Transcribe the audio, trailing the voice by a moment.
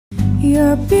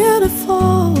You're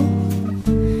beautiful.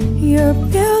 You're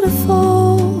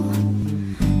beautiful.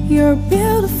 You're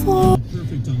beautiful.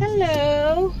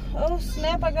 Hello. Oh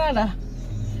snap, I got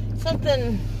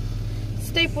something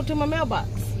stapled to my mailbox.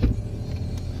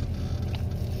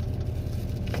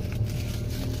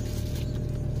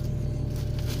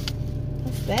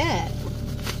 What's that?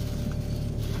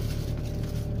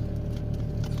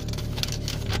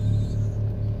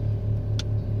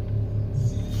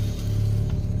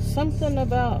 Something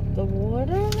about the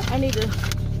water. I need to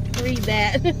read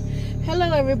that.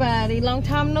 Hello everybody, long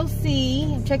time no see.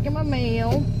 I'm checking my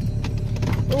mail.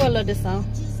 Oh, I love this song.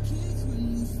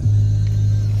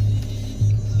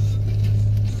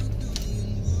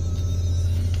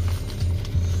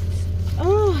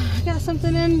 Oh, I got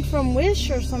something in from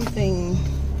Wish or something.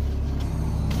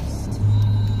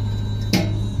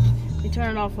 Let me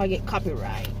turn it off before I get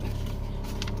copyright.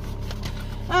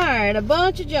 Alright, a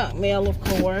bunch of junk mail, of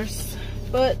course,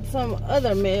 but some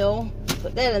other mail.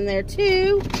 Put that in there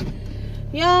too.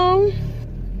 Y'all,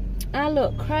 I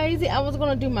look crazy. I was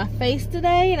gonna do my face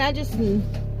today, and I just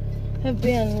have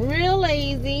been real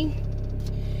lazy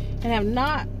and have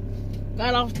not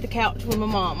got off the couch with my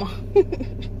mama.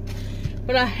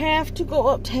 But I have to go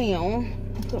uptown.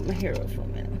 I'll put my hair up for a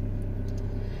minute.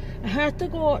 I have to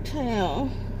go uptown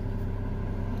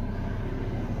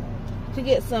to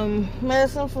get some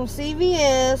medicine from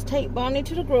CVS, take Bonnie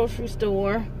to the grocery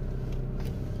store.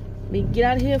 Let me get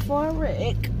out of here for a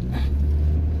wreck.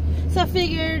 So I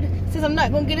figured, since I'm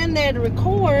not going to get in there to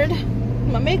record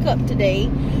my makeup today,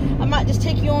 I might just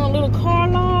take you on a little car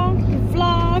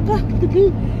vlog.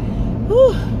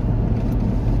 Whew.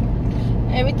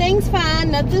 Everything's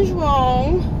fine, nothing's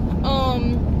wrong.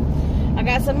 I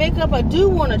got some makeup I do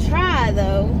want to try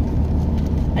though.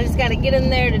 I just got to get in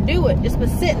there to do it. Just been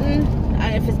sitting.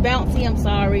 If it's bouncy, I'm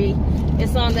sorry.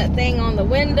 It's on that thing on the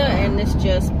window, and it's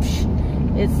just,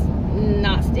 it's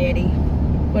not steady.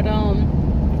 But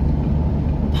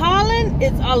pollen,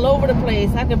 it's all over the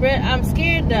place. I'm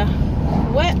scared to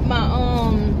wet my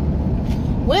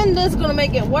windows. Gonna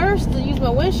make it worse to use my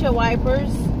windshield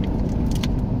wipers.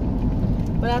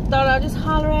 But I thought I'd just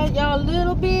holler at y'all a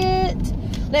little bit.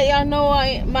 Let y'all know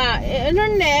my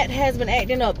internet has been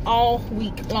acting up all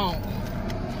week long.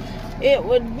 It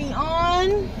would be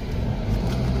on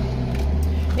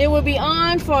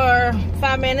for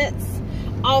 5 minutes,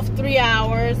 off 3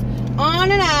 hours,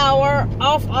 on an hour,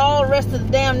 off all the rest of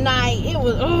the damn night. It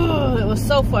was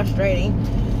so frustrating.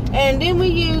 And then we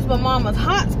used my mama's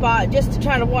hotspot just to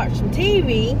try to watch some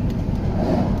TV.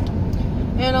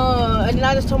 And then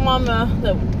I just told Mama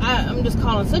that I'm just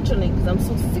calling CenturyLink because I'm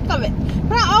so sick of it.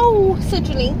 But I owe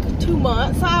CenturyLink 2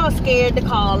 months, so I was scared to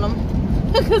call them.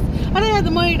 Because I didn't have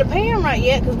the money to pay them right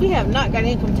yet, because we have not got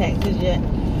income taxes yet.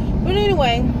 But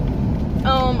anyway,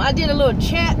 I did a little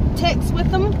text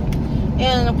with them.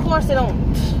 And of course they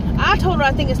don't, I told her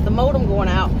I think it's the modem going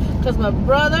out. Because my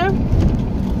brother,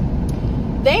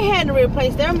 they had to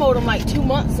replace their modem like 2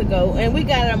 months ago. And we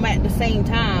got them at the same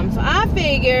time. So I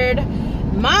figured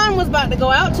mine was about to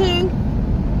go out too.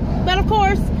 But of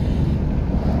course,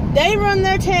 they run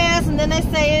their tests and then they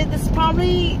say this is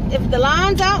probably, if the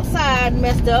line's outside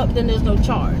messed up, then there's no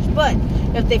charge. But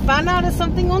if they find out it's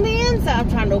something on the inside, I'm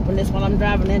trying to open this while I'm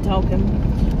driving and talking.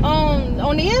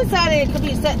 On the inside, it could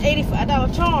be set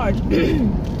 $85 charge.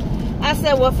 I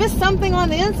said, well, if it's something on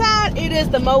the inside, it is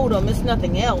the modem. It's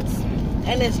nothing else.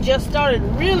 And it's just started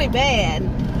really bad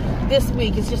this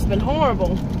week. It's just been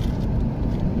horrible.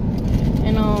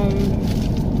 And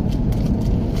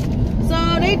so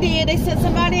they did. They sent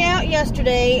somebody out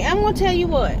yesterday. I'm gonna tell you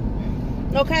what.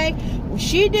 Okay,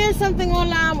 she did something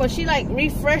online where she like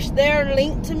refreshed their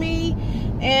link to me,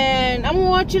 and I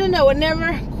want you to know it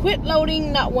never quit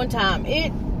loading, not one time.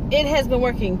 It has been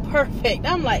working perfect.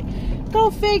 I'm like, go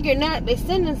figure. Now that they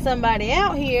sending somebody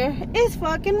out here, it's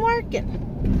fucking working.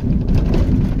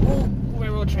 Ooh,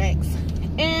 railroad tracks.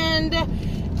 And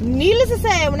needless to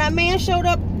say, when that man showed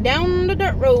up down the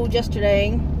dirt road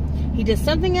yesterday, he did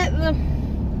something at the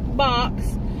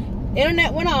box.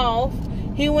 Internet went off.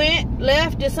 He went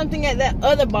left, did something at that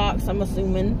other box, I'm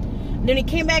assuming. Then he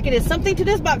came back and did something to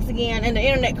this box again, and the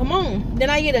internet come on. Then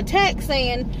I get a text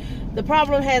saying the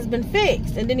problem has been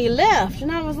fixed, and then he left.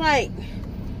 And I was like,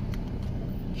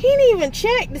 he didn't even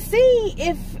check to see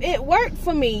if it worked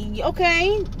for me.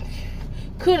 Okay,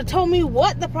 could have told me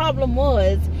what the problem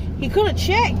was. He could have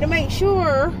checked to make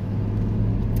sure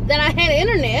that I had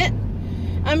internet.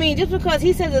 I mean, just because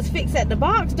he says it's fixed at the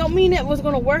box don't mean it was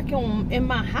going to work in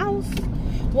my house.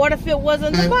 What if it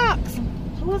wasn't the box?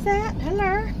 Who was that?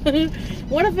 Hello?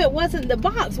 What if it wasn't the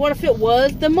box? What if it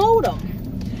was the modem?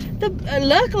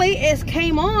 Luckily it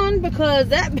came on, because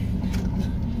that,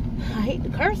 I hate to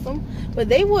curse them, but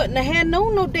they wouldn't have had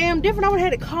no damn different. I would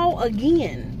have had to call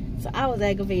again. So I was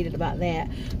aggravated about that,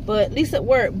 but at least it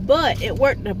worked. But it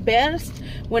worked the best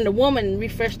when the woman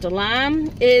refreshed the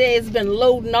line. It has been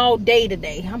loading all day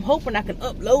today. I'm hoping I can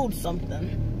upload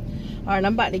something. All right,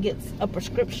 I'm about to get a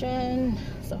prescription,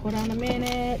 so hold on a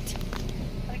minute.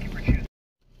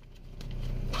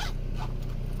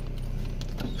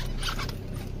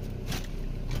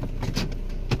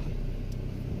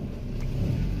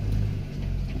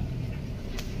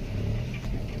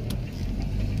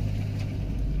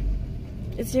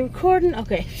 Is it recording?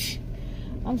 Okay.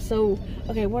 I'm so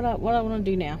okay. What I want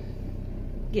to do now?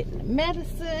 Getting the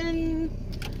medicine.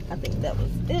 I think that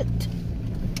was it.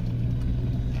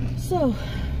 So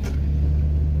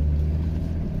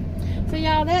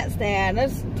y'all, that's that.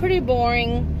 That's pretty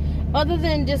boring. Other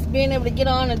than just being able to get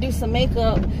on and do some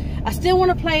makeup, I still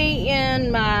want to play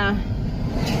in my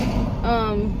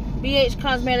BH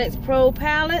Cosmetics Pro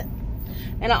palette,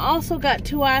 and I also got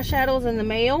 2 eyeshadows in the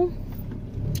mail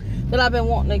that I've been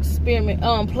wanting to experiment,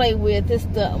 play with. It's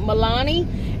the Milani,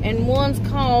 and one's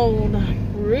called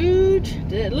Rouge.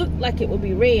 It looked like it would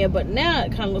be red, but now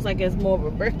it kind of looks like it's more of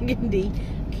a burgundy.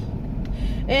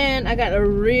 And I got a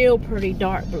real pretty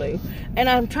dark blue. And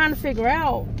I'm trying to figure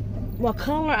out what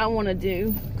color I want to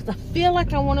do, because I feel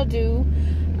like I want to do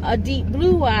a deep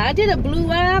blue eye. I did a blue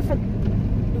eye for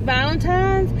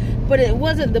Valentine's, but it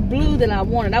wasn't the blue that I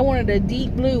wanted. I wanted a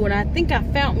deep blue, and I think I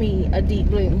found me a deep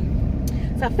blue.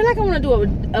 I feel like I want to do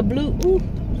a blue, ooh,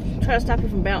 try to stop it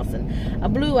from bouncing, a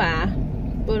blue eye,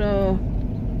 but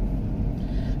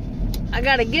I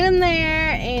gotta get in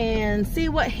there and see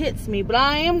what hits me. But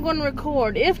I am going to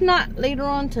record, if not later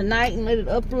on tonight, and let it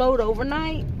upload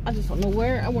overnight. I just don't know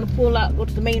where I want to pull out, go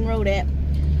to the main road at.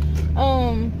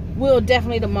 Will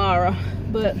definitely tomorrow.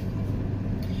 But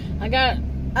I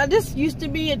just used to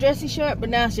be a dressy shirt, but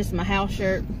now it's just my house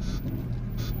shirt,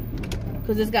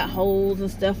 because it's got holes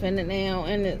and stuff in it now,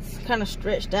 and it's kind of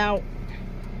stretched out.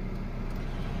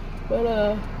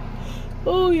 But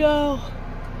oh y'all,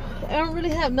 I don't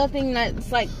really have nothing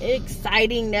that's like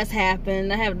exciting that's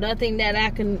happened. I have nothing that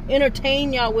I can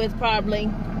entertain y'all with, probably,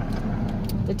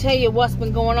 to tell you what's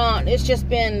been going on. It's just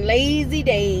been lazy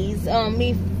days.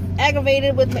 Me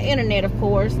aggravated with my internet, of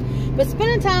course, but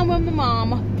spending time with my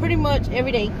mom pretty much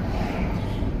every day.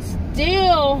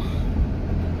 Still,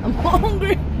 I'm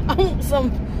hungry. I want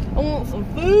some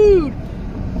food.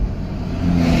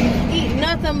 Eat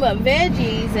nothing but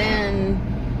veggies and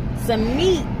some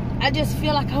meat. I just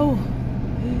feel like, oh,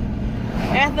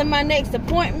 after my next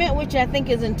appointment, which I think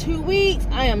is in 2 weeks,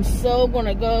 I am so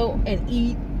gonna go and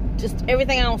eat just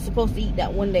everything I was supposed to eat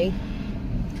that one day,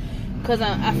 because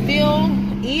I feel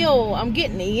ill. I'm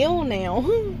getting ill now.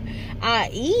 I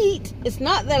eat. It's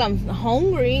not that I'm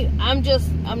hungry. I'm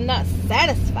not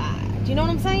satisfied. You know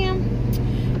what I'm saying?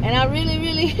 And I really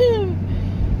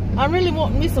I really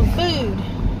want me some food.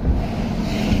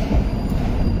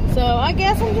 So I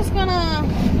guess I'm just gonna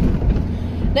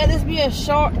let this be a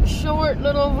short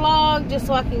little vlog, just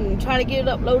so I can try to get it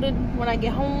uploaded when I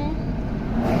get home.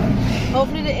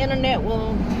 Hopefully the internet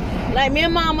will, like, me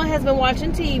and Mama has been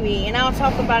watching TV, and I'll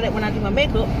talk about it when I do my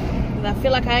makeup, because I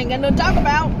feel like I ain't got nothing to talk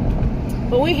about.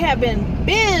 But we have been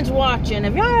binge watching.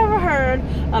 Have y'all ever heard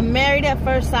of Married at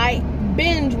First Sight?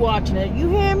 Binge watching it, you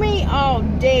hear me, all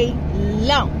day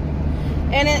long,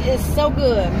 and it is so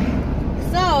good.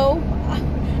 So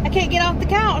I can't get off the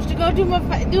couch to go do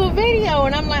a video,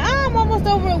 and I'm like, oh, I'm almost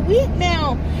over a week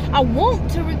now. I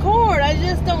want to record, I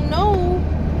just don't know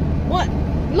what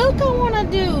look I want to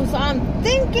do. So I'm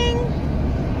thinking,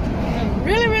 I'm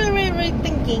really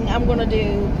thinking I'm gonna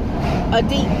do a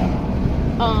deep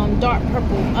dark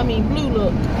purple, blue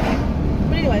look.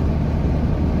 But anyway,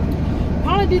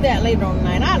 probably do that later on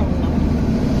tonight. I don't know.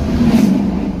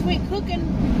 Between cooking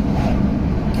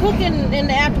in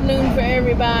the afternoon for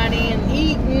everybody and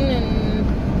eating,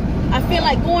 and I feel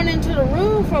like going into the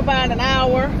room for about an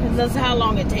hour, because that's how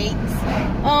long it takes.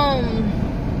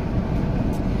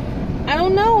 I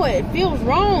don't know. It feels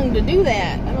wrong to do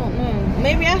that. I don't know.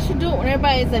 Maybe I should do it when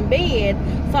everybody's in bed,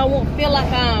 so I won't feel like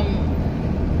I'm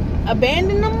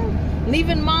abandoning them,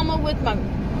 leaving Mama with my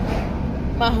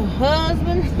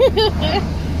husband.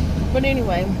 But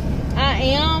anyway, I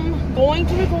am going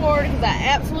to record, because I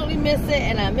absolutely miss it,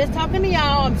 and I miss talking to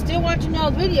y'all. I'm still watching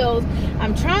y'all's videos.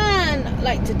 I'm trying,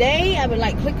 like today, I've been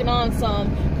like clicking on some,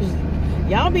 because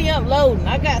y'all be uploading.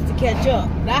 I got to catch up.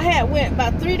 I had went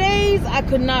about 3 days, I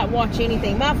could not watch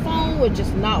anything. My phone would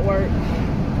just not work.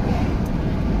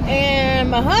 And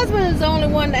my husband is the only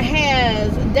one that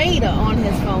has data on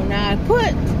his phone. Now I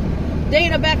put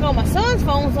data back on my son's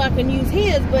phone so I can use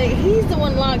his, but he's the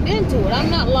one logged into it. I'm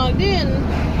not logged in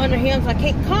under him, so I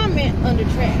can't comment under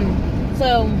Trenton.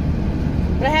 So,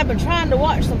 but I have been trying to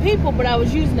watch some people, but I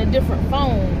was using a different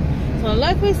phone. So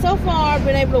luckily, so far, I've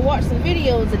been able to watch some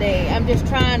videos today. I'm just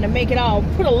trying to make it all,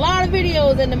 put a lot of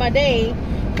videos into my day,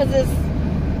 because it's,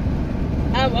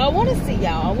 I want to see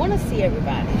y'all. I want to see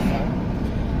everybody. So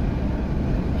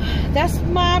that's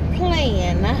my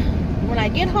plan. When I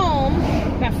get home,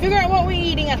 I figure out what we're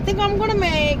eating. I think I'm gonna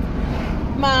make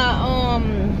my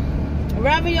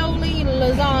ravioli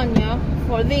lasagna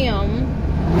for them,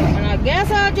 and I guess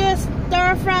I'll just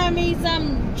stir fry me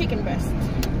some chicken breast.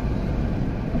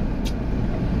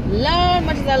 Lord,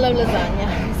 much as I love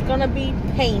lasagna, it's gonna be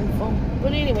painful.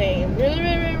 But anyway,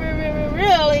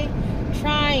 really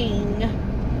trying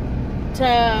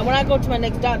to, when I go to my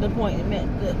next doctor appointment,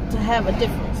 to have a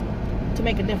difference, to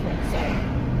make a difference. So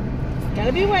it's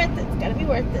gotta be worth it. It's gotta be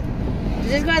worth it.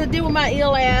 Just gotta deal with my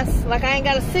ill ass. Like I ain't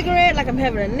got a cigarette, like I'm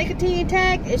having a nicotine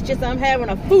attack. It's just I'm having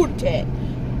a food attack.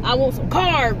 I want some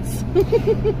carbs.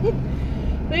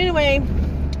 But anyway,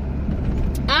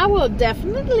 I will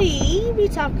definitely be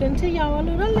talking to y'all a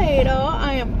little later.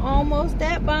 I am almost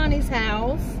at Bonnie's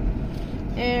house,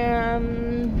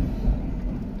 and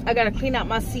I gotta clean out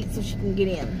my seat so she can get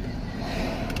in.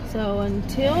 So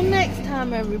until next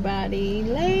time, everybody,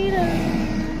 later.